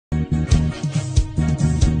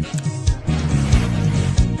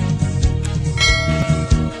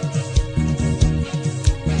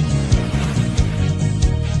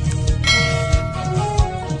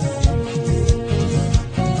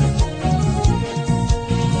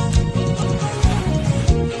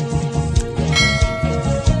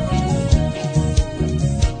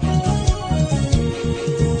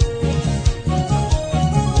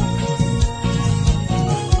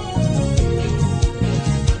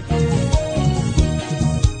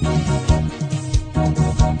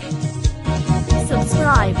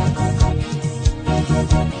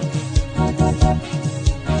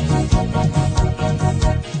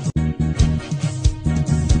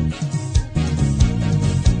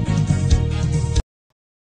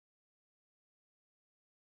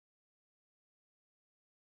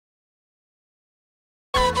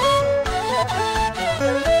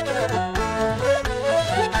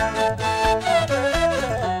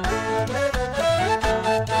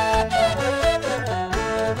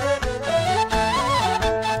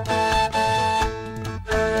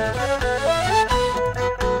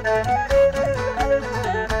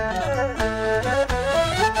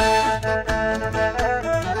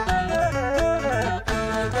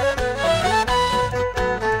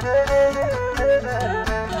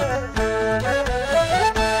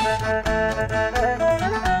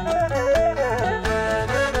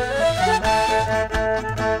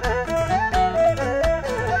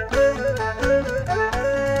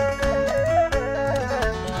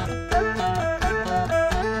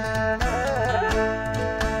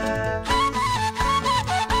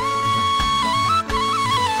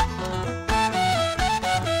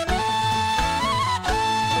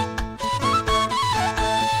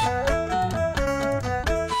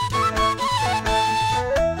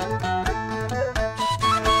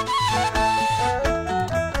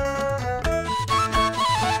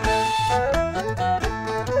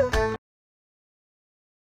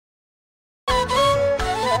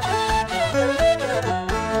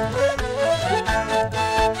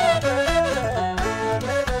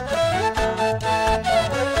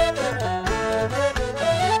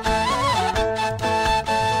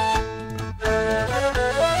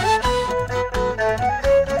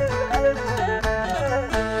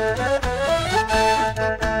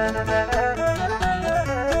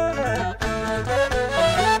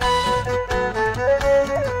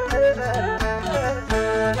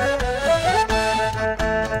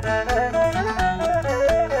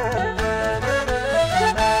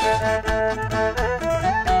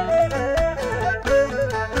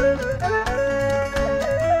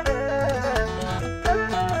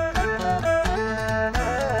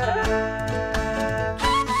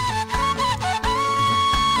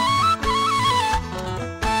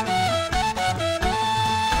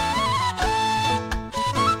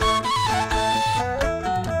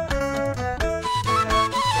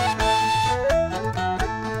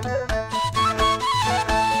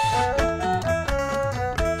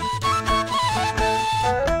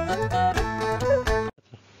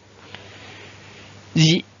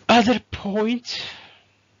The other point,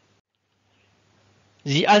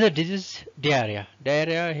 the other disease, diarrhea.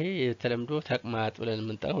 Diarrhea ይሄ የተለምዶ ተቅማጥ ብለን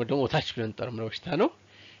የምንጠራው ወይ ደግሞ ታች ብለን የምንጠራው በሽታ ነው።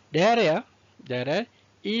 Diarrhea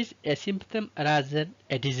is a symptom rather than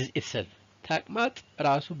a disease itself. ተቅማጥ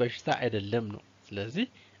ራሱ በሽታ አይደለም ነው። ስለዚህ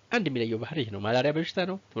አንድ የሚለየው ባህሪ ይሄ ነው። ማላሪያ በሽታ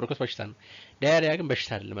ነው፣ ቱበርኩሎስ በሽታ ነው። ዳያሪያ ግን በሽታ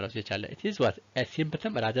አይደለም ራሱ የቻለ it is what a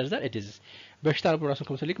symptom rather than a disease. በሽታ ነው ራሱ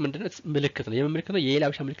ከመሰለኝ ምንድነው ምልክት ነው። የምልክት ነው የሌላ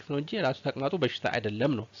በሽታ ምልክት ነው እንጂ ራሱ ተቅማጡ በሽታ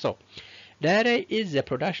አይደለም ነው። So diarrhea is the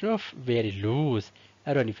production of very loose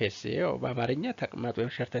runny faeces. ያው በአማርኛ ተቅማጥ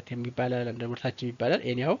ወይም ሸርተት የሚባላል እንደ ምርታችን ይባላል።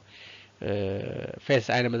 anyhow ፌስ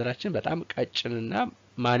አይነ መድራችን በጣም ቀጭንና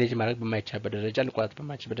ማኔጅ ማድረግ በማይቻልበት ደረጃ ልቋጥ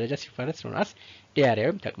በማይቻልበት ደረጃ ሲፈረስ ነው ናስ ዲያሪያ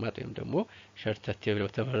ወይም ተቅማጥ ወይም ደግሞ ሸርተት ብለው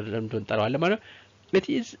ተመረምዶ እንጠራዋለን ማለት ነው። it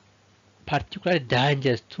is particularly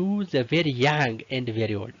dangerous to the very young and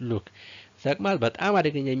very old. look ተቅማጥ በጣም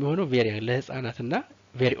አደገኛ የሚሆነው very young ለህፃናትና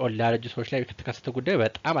very old ላረጁ ሰዎች ላይ ከተከሰተ ጉዳይ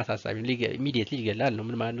በጣም አሳሳቢ ነው። immediately ይገላል ነው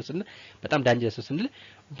ምን ማለት ነው ስንል በጣም dangerous ነው ስንል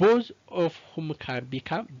both of whom can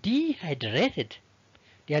become dehydrated.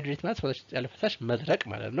 dehydrated ማለት ሰውነት ያለ ፈሳሽ መድረቅ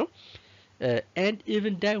ማለት ነው። and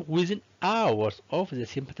even die within hours of the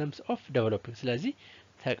symptoms of developing. ስለዚህ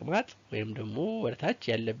ተቅማጥ ወይም ደግሞ ወርታች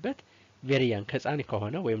ያለበት very young ከጻን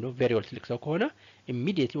ከሆነ ወይም ደግሞ very old ትልቅ ሰው ከሆነ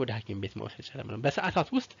immediately ወደ ሐኪም ቤት መውሰድ ይችላል ማለት ነው። በሰዓታት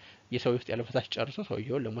ውስጥ የሰው ውስጥ ያለ ፈሳሽ ጨርሶ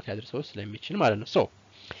ሰውየውን ለሞት ያደርሰው ስለሚችል ማለት ነው። so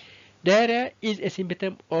diarrhea is a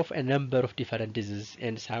symptom of a number of different diseases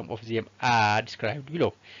and some of them are described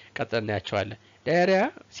below. ቀጥለን እናያቸዋለን። diarrhea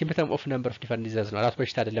symptom of number of different diseases ነው። አራት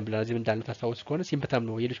በሽታ አይደለም ብለን እዚህ እንዳልነው ታስታውሱ ከሆነ symptom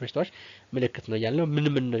ነው የሌሎች በሽታዎች ምልክት ነው ያልነው። ምን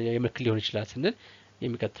የምልክት ሊሆን ይችላል ስንል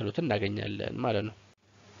የሚከተሉትን እናገኛለን ማለት ነው።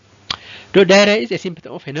 diarrhea is a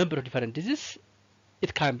symptom of a number of different diseases.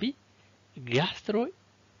 it can be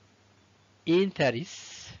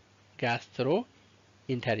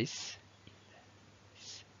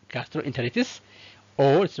gastroenteritis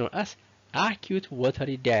or it's known as acute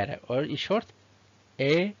watery diarrhea or in short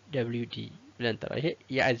AWD ብለን እንጠራው። ይሄ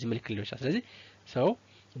የአዚ ምልክት ሊሆን ይችላል። ስለዚህ ሰው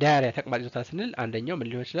ዳያሪያ ተቅማጥ ይዞታል ስንል አንደኛው ምን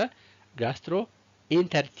ሊሆን ይችላል?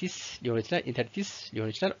 gastroenteritis ሊሆን ይችላል፣ ኢንተሪቲስ ሊሆን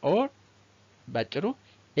ይችላል or ባጭሩ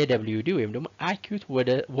AWD ወይም ደግሞ acute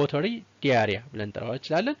watery diarrhea ብለን እንጠራው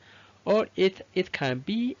እንችላለን or it can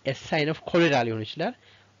be a sign of cholera ሊሆን ይችላል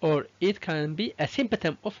or it can be a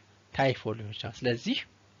symptom of typhoid ሊሆን ይችላል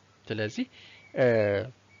ስለዚህ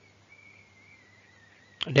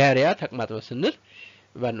ዳያሪያ ተቅማጥ ነው ስንል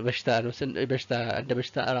በሽታ እንደ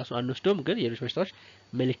በሽታ ራሱ አንወስደውም ግን የሌሎች በሽታዎች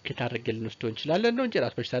ምልክት አድርገን ልንወስደው እንችላለን ነው እንጂ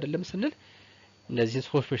ራሱ በሽታ አይደለም ስንል እነዚህን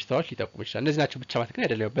ሶስት በሽታዎች ሊጠቁሙ ይችላል እነዚህ ናቸው ብቻ ማለት ግን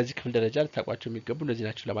አይደለም በዚህ ክፍል ደረጃ ልታውቋቸው የሚገቡ እነዚህ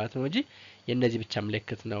ናቸው ለማለት ነው እንጂ የነዚህ ብቻ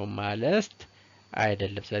ምልክት ነው ማለት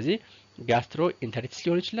አይደለም ስለዚህ ጋስትሮኢንተሪቲስ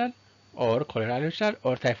ሊሆን ይችላል or cholera ሊሆን ይችላል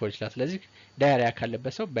or typhoid ይችላል ስለዚህ ዳያሪያ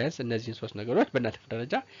ካለበት ሰው ቢያንስ እነዚህን ሶስት ነገሮች በእናንተ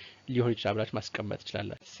ደረጃ ሊሆን ይችላል ብላችሁ ማስቀመጥ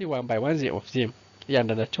ትችላላችሁ see one by one of them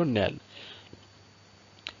እያንዳንዳቸውን እናያለን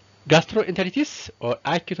gastroenteritis or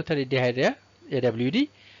acute watery diarrhea AWD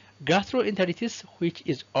gastroenteritis which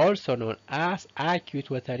is also known as acute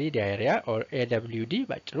watery diarrhea or AWD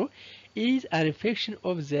ባጭሩ is an infection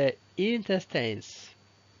of the intestines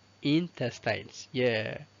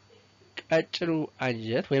የቀጭኑ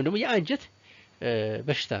አንጀት ወይም ደግሞ የአንጀት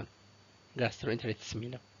በሽታ ነው gastroenteritis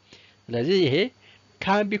የሚለው ስለዚህ ይሄ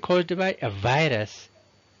can be caused by a virus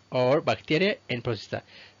or bacteria and protoctists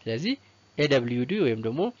ስለዚህ AWD ወይም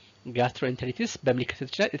ደግሞ gastroenteritis በምን ሊከሰት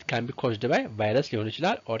ይችላል it can be caused by virus ሊሆን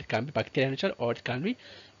ይችላል or it can be bacteria ሊሆን ይችላል or it can be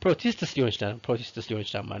protoctists ሊሆን ይችላል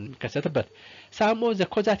ማን የሚከሰትበት some of the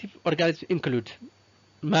causative organisms include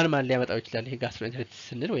ማን ሊያመጣው ይችላል ይሄ gastroenteritis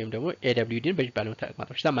ስንል ወይም ደግሞ AWDን በጅባለው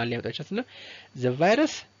ተቅማጦች ማን ሊያመጣው ይችላል ስንል the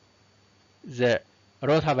virus the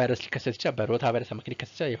rotavirus ሊከሰት ይችላል በሮታቫይረስ አማካኝ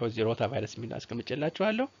ሊከሰት ይችላል ይሄው እዚህ rotavirus የሚል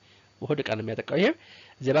አስቀምጬላችኋለሁ ወደ ቃል የሚያጠቃው ይሄ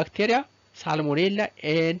the bacteria salmonella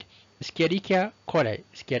and escherichia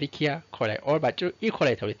coli or ባጭሩ E.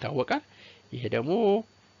 coli ተብሎ ይታወቃል ይሄ ደግሞ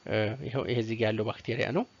ይሄ እዚህ ጋር ያለው ባክቴሪያ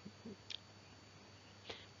ነው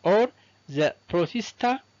or the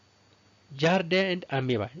protista giardia and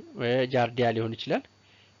amoeba giardia ሊሆን ይችላል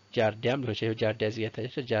giardiam ሊሆን ይችላል giardia እዚህ ጋር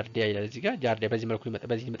ታያችሁ giardia ይላል እዚህ ጋር giardia በዚህ መልኩ ሊመጣ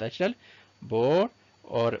ይችላል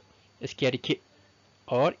or escherichia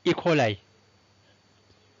or E. coli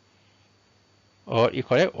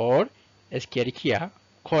or escherichia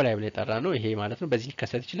coli ብለ የጠራ ነው ይሄ ማለት ነው በዚህ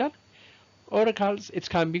ሊከሰት ይችላል or it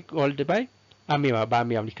can be caused by amoeba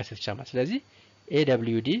በአሚባም ሊከሰት ይችላል ማለት ስለዚህ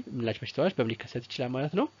AWD ምላሽ በሽታዎች በምን ሊከሰት ይችላል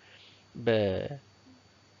ማለት ነው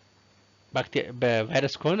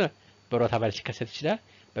በቫይረስ ከሆነ በሮታቫይረስ ሊከሰት ይችላል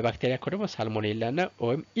በባክቴሪያ ከሆነ ደግሞ ሳልሞኔላ እና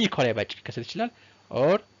ወይም E. coli ባጭ ሊከሰት ይችላል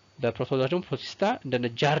or በፕሮቶዞዋ ደግሞ ፕሮቲስታ እንደነ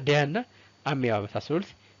ጃርዲያ እና አሚባ በታሰሩት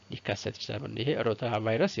ሊከሰት ይችላል ይሄ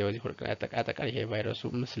ሮታቫይረስ የዚህ ወርቅ አጠቃላይ ይሄ ቫይረሱ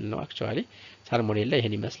ምስል ነው አክቹአሊ ሳልሞኔላ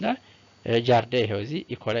ይሄን ይመስላል ጃርዲያ ይሄው እዚህ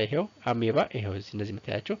E. coli ይሄው አሚባ ይሄው እዚህ እነዚህ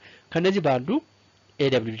መታያቸው ከነዚህ ባንዱ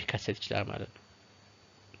AWD ሊከሰት ይችላል ማለት ነው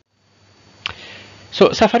so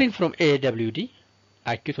suffering from AWD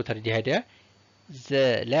acute watery diarrhea the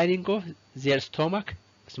lining of their stomach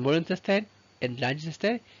small intestine and large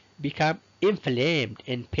intestine become inflamed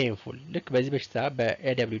and painful ልክ በዚህ በሽታ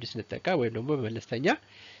በAWD ስንጠቃ ወይም ደግሞ በመለስተኛ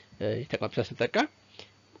የተቀመጠ ስንጠቃ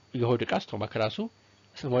የሆድ ዕቃ ስቶማክ ራሱ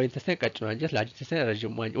small intestine ቀጭኑ አንጀት large intestine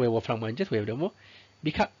ረጅም ወይ ወፍራም አንጀት ወይም ደግሞ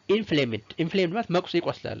become inflamed ማለት መቁሰል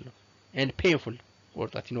ይቆስላል and painful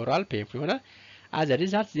ወርጣት ይኖራል painful ይሆናል as a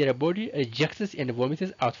result their body rejects and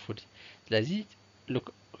vomits out food ስለዚህ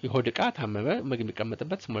የሆድ ዕቃ ታመመ ምግብ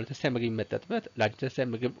የሚቀመጥበት small intestine ምግብ የሚመጠጥበት large intestine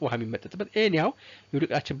ምግብ ውሃ የሚመጠጥበት anyhow የሆድ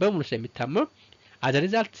ዕቃችን በሙሉ ስለሚታመም as a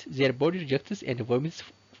result their body rejects and vomits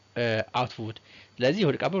out food ስለዚህ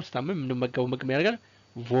የሆድ ዕቃ በሙሉ ስለታመመ የምንመገበው ምግብ ያደርጋል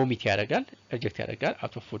vomit ያደርጋል reject ያደርጋል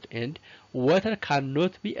out of food and water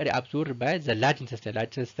cannot be reabsorbed by the large intestine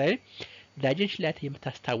digestion ላይ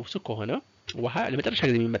የምታስታውሱ ከሆነ ውሃ ለመጨረሻ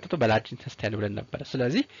ጊዜ የሚመጠጠው በላርጅ ኢንተስታይን ብለን ነበር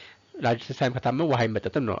ስለዚህ ላርጅ ኢንተስታይን ከታመመ ውሃ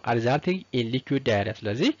ይመጠጥም ነው resulting in liquid diarrhea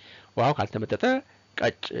ስለዚህ ውሃው ካልተመጠጠ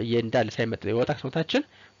ቀጭ እንዳለ ሳይመጠጥ ይወጣ ከሰውነታችን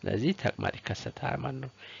ስለዚህ ተቅማጥ ይከሰታል ማለት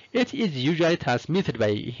ነው it is usually transmitted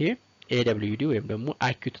by ይሄ AWD ወይም ደግሞ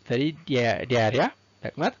acute watery diarrhea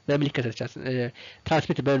ተቅማጥ በምን ሊከሰት ይችላል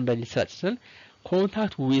ትራንስሚት በምን ሊሰራጭ ይችላል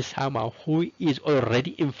contact with someone who is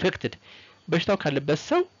already infected በሽታው ካለበት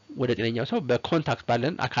ሰው ወደ ጤነኛው ሰው በኮንታክት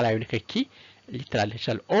ባለን አካላዊ ንክኪ ሊተላለፍ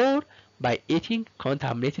ይችላል or by eating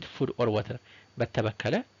contaminated food or water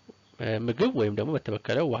በተበከለ ምግብ ወይም ደግሞ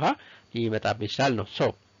በተበከለ ውሃ ሊመጣብን ይችላል ነው so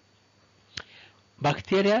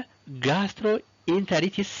bacteria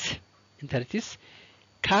gastroenteritis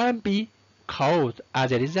can be caused as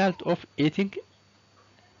a result of eating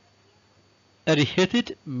reheated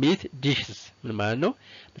meat dishes ምን ማለት ነው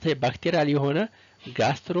በተለይ ባክቴሪያል የሆነ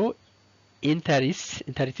gastroenteritis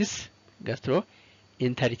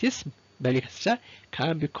በሊከሰት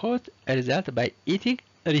can be caused as a result by eating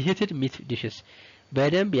reheated meat dishes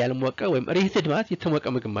በደንብ ያልሞቀ ወይም ሪሂትድ ማለት የተሞቀ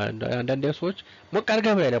ምግብ ማለት ነው። አንዳንድ ሰዎች ሞቅ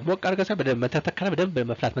አድርገህ ብላ ሞቅ አድርገህ ሳይሆን በደንብ መንተክተክ ካለ በደንብ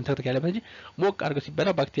መፍላት መንተክተክ ያለበት እንጂ ሞቅ አድርገህ ሲበላ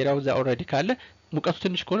ባክቴሪያው እዛ ኦልሬዲ ካለ ሙቀቱ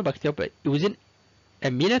ትንሽ ከሆነ ባክቴሪያው ዊዝን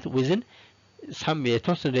ሚኒት ዊዝን ሳም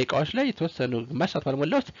የተወሰኑ ደቂቃዎች ላይ የተወሰኑ ግማሽ ሰዓት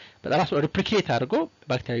ባልሞላ ውስጥ በራሱ ሪፕሊኬት አድርጎ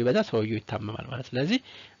ባክቴሪያው ይበዛ ሰውየው ይታመማል ማለት። ስለዚህ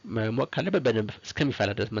ሞቅ ካለበት በደንብ እስከሚፈላ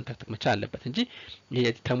ድረስ መንተክተክ መቻል አለበት እንጂ ይሄ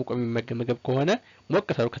ተሙቆ የሚመገብ ምግብ ከሆነ ሞቅ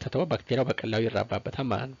ተብሎ ከተተወ ባክቴሪያው በቀላሉ ይራባበታል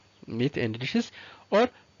ማለት ነው። meat and dishes or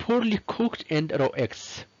poorly cooked and raw eggs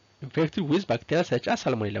infected with bacteria such as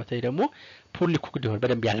salmonella በተለይ ደግሞ poorly cooked ይሆን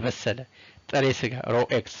በደንብ ያልበሰለ ጥሬ ስጋ raw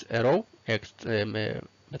eggs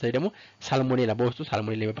በተለይ ደግሞ ሳልሞኔላ በውስጡ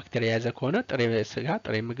ሳልሞኔላ በባክቴሪያ የያዘ ከሆነ ጥሬ ስጋ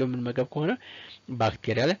ጥሬ ምግብ የምንመገብ ከሆነ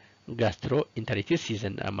ባክቴሪያ gastroenteritis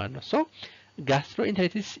ይዘን ማለት ነው። so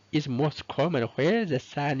gastroenteritis is most common where the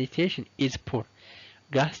sanitation is poor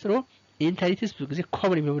gastroenteritis ብዙ ጊዜ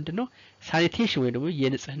ኮመን የሚሆነው ምንድነው ሳኒቴሽን ወይ ደግሞ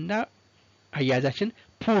የንጽህና አያያዛችን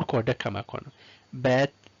ፑር ከሆነ ደካማ ከሆነ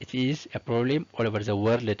but it is a problem all over the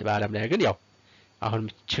world በአለም ላይ ግን ያው አሁን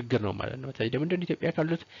ችግር ነው ማለት ነው። በተለይ ደግሞ እንደ ኢትዮጵያ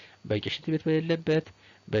ካሉት በቂ ሽንት ቤት በሌለበት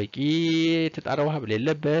በቂ የተጣራ ውሃ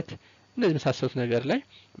በሌለበት እነዚህ መሳሰሉት ነገር ላይ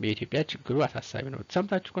በኢትዮጵያ ችግሩ አሳሳቢ ነው።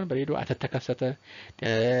 ሰምታችሁ ከሆነ በሬዲዮ አተት ተከሰተ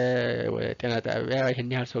ጤና ጣቢያ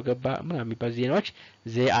ይሄን ያህል ሰው ገባ ምናምን የሚባሉ ዜናዎች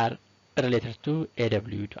they are related to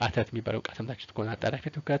AWD አተት የሚባለው ቃል ሰምታችሁት ከሆነ አጣዳፊ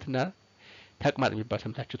ትውከትና ተቅማጥ የሚባለው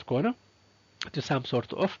ሰምታችሁት ከሆነ to some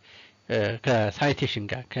sort of ከሳኒቴሽን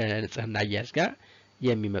ጋር ከንጽህና አያያዝ ጋር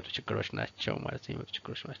የሚመጡ ችግሮች ናቸው ማለት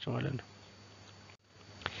ነው።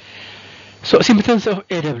 so symptoms of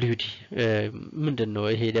AWD ምንድነው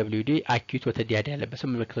ይሄ AWD acute ወተዲያድ ያለበት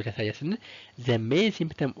ምልክቶች ያሳያል። the main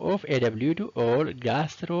symptom of AWD or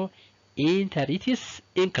gastroenteritis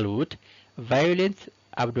include violent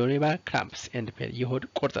abdominal cramps and pain የሆድ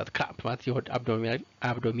ቁርጠት cramp ማለት የሆድ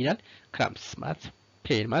abdominal cramps ማለት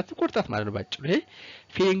pain ማለት ቁርጠት ማለት ነው ባጭሩ። ይሄ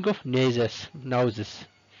feeling of nausea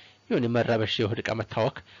የሆነ መረበሽ የሆድ ዕቃ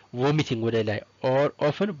መታወክ vomiting ወደ ላይ or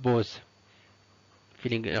often both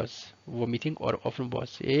feeling vomiting or often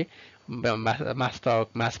both ይሄ ማስታወክ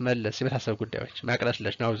ማስመለስ የመሳሰሉ ጉዳዮች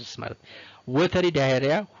ማቅለሽለሽ ናውዝስ ማለት watery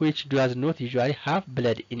diarrhea which does not usually have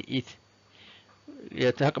blood in it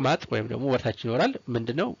የተቅማጥ ወይም ደግሞ ወርታች ይኖራል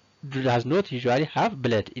ምንድነው does not usually have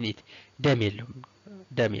blood in it ደም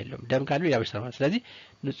የለውም ደም ካለው ያበሽታ ማለት ስለዚህ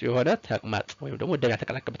ንጹህ የሆነ ተቅማጥ ወይም ደግሞ ደም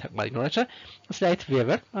ያተቀላቀለበት ተቅማጥ ይኖራል። ስላይት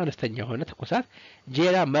ፌቨር አነስተኛ የሆነ ትኩሳት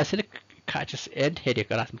ጄራ መስል ካችስ ኤንድ ሄዴክ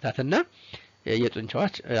ራስ ምታትና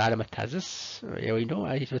የጡንቻዎች አለመታዘዝ ወይ ነው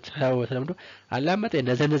ተለምዶ አላመጠ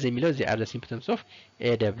ነዘነዝ የሚለው እዚህ አለ ሲምፕተምስ ኦፍ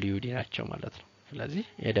AWD ናቸው ማለት ነው። ስለዚህ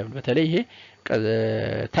AWD በተለይ ይሄ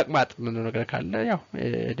ተቅማጥ ምን ነገር ካለ ያው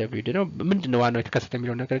AWD ነው። ምንድነው ዋናው የተከሰተ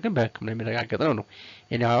የሚለው ነገር ግን በህክምና የሚረጋገጥ ነው።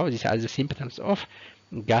 anyhow these are the symptoms of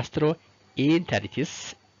gastroenteritis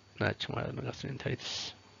ናቸው ማለት ነው። gastroenteritis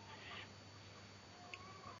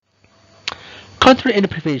control and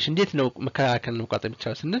prevention እንዴት ነው መከላከል ነው ቋጠም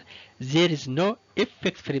ይቻላል ስንል there is no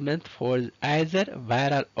effective treatment for either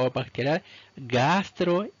viral or bacterial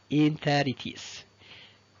gastroenteritis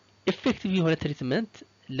effective የሆነ ትሪትመንት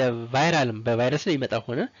ለቫይራልም በቫይረስ ላይ ይመጣው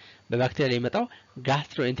ሆነ በባክቴሪያ ላይ ይመጣው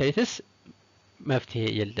gastroenteritis መፍትሄ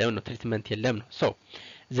የለም ነው ትሪትመንት የለም ነው። so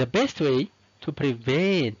the best way to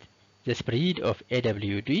prevent the spread of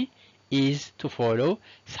AWD is to follow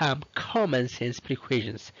some common sense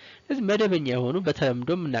precautions ስለዚህ መደበኛ የሆኑ በተለምዶ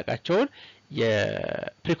የምናውቃቸውን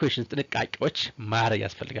የፕሪኮሽንስ ጥንቃቄዎች ማድረግ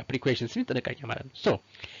ያስፈልጋል። ፕሪኮሽንስ ምን ጥንቃቄ ማለት ነው። so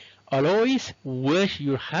always wash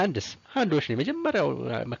your hands hand wash ነው የመጀመሪያው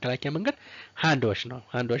መከላከያ መንገድ hand wash ነው።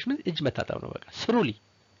 hand wash ምን እጅ መታጠብ ነው በቃ ስሩሊ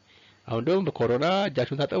አሁን ደግሞ በኮሮና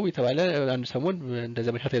እጃችሁን ታጠቡ የተባለ አንድ ሰሞን እንደዛ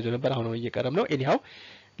መሻት ያዘው ነበር። አሁን እየቀረም ነው። anyhow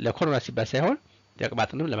ለኮሮና ሲባል ሳይሆን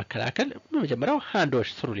ተቅማጥንም ለመከላከል መጀመሪያው hand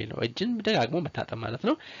wash ስሩሊ ነው እጅን ደጋግሞ መታጠብ ማለት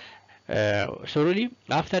ነው። ስሩሊ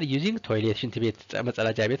after using toilet ሽንት ቤት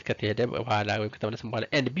መጸዳጃ ቤት ከተሄደ በኋላ ወይ ከተመለሰ በኋላ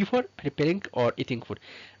and before preparing or eating food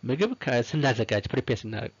ምግብ ስናዘጋጅ prepare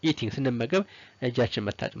ስናደርግ eating ስንመገብ እጃችን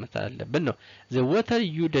መታጠብ አለብን ነው። the water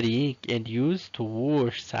you drink and use to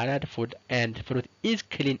wash salad food and fruit is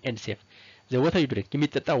clean and safe the water you drink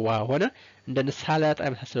የሚጠጣ ውሃ ሆነ እንደነ ሳላጣ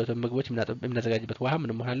የመሳሰሉት ምግቦች የምናዘጋጅበት ውሃ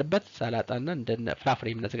ምን መሆን አለበት ሳላጣና እንደነ ፍራፍሬ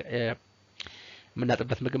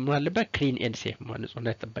የምናጠጣበት ምግብ መሆን አለበት clean and safe መሆን ንጹህና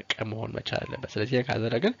የተጠበቀ መሆን መቻል አለበት። ስለዚህ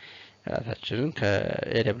ካደረግን ራሳችንን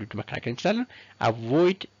ከAWD መከላከል እንችላለን።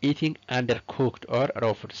 avoid eating undercooked or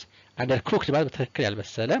raw foods undercooked ማለት በትክክል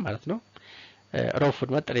ያልበሰለ ማለት ነው። raw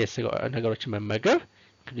food ማለት ጥሬ ነገሮችን መመገብ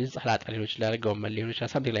እንግዲህ ሰላጣ ሊሆን ይችላል ጎመን ሊሆን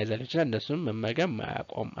ይችላል something like that ሊሆን ይችላል እነሱን መመገብ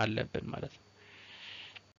ማቆም አለብን ማለት ነው።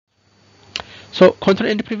 so control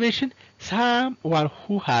and prevention someone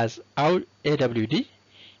who has AWD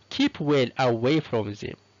keep well away from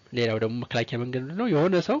them ሌላው ደግሞ መከላከያ መንገድ ነው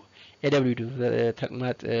የሆነ ሰው ኤደብሊው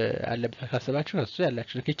ተቅማጥ አለበት ካሰባችሁ እሱ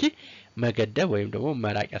ያላችሁ ንክኪ መገደብ ወይም ደግሞ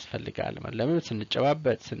መራቅ ያስፈልጋል ማለት ለምን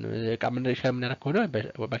ስንጨባበጥ እቃ ምናረግ ከሆነ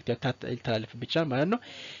ባክቴሪያ ይተላለፍ ብቻ ማለት ነው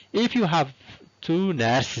if you have to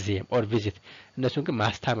nurse them or visit እነሱን ግን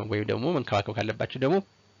ማስታመም ወይም ደግሞ መንከባከብ ካለባችሁ ደግሞ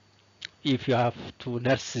if you have to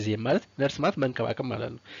nurse them ማለት ነርስ ማለት መንከባከብ ማለት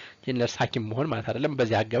ነው ነርስ ሐኪም መሆን ማለት አይደለም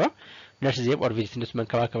በዚህ አገባብ ነርስ them or visit እነሱ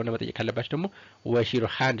መንከባከብና መጠየቅ ካለባችሁ ደግሞ wash your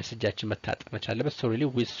hands እጃችን መታጠብ መቻል አለበት thoroughly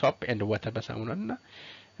with soap and water በሳሙናና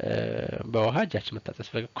በውሃ እጃችን መታጠብ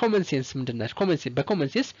ያስፈልጋል ኮመን ሴንስ ምንድናቸው በኮመን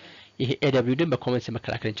ሴንስ ይሄ ኤደብሊው በኮመን ሴንስ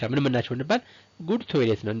መከላከል እንችላለን ምን ምናቸው እንባል ጉድ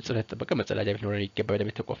ቶይሌት ነው ንጽህና የተጠበቀ መጸዳጃ ቤት ኖረን ይገባል በደም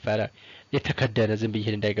የተቆፈረ የተከደነ ዝም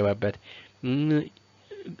ብዬ እንዳይገባበት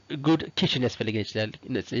ጉድ ኪችን ያስፈልገን ይችላል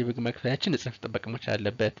የምግብ ማከፋፈያችን ንጽህና የተጠበቀ መቻል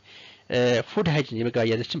አለበት ፉድ ሃይጂን የምግብ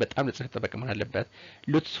አያያዛችን በጣም ንጽህና የተጠበቀ መሆን አለበት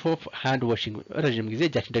lots of hand washing ረጅም ጊዜ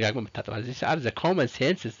እጃችን ደጋግሞ መታጠብ these are the common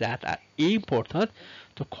senses that are important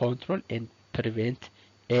to control and prevent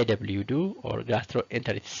AWD or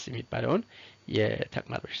gastroenteritis የሚባለውን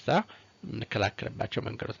የተቅማጥ በሽታ እንከላከልባቸው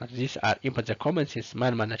መንገዶች ናቸው these are important the common sense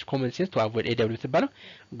ማን ናቸው common sense to avoid AWD ትባለው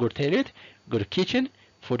good toilet good kitchen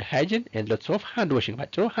food hygiene and lots of hand washing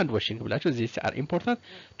ባጭሩ hand washing ብላችሁ these are important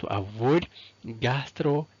to avoid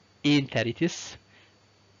gastroenteritis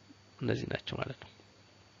እነዚህ ናቸው ማለት ነው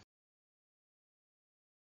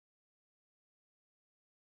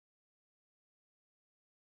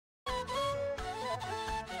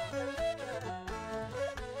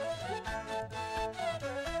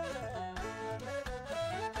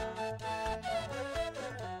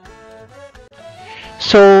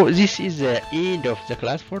So this is the end of the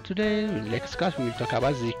class for today. In next class we will talk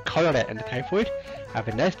about the cholera and the typhoid. Have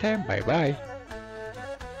a nice time. Bye bye.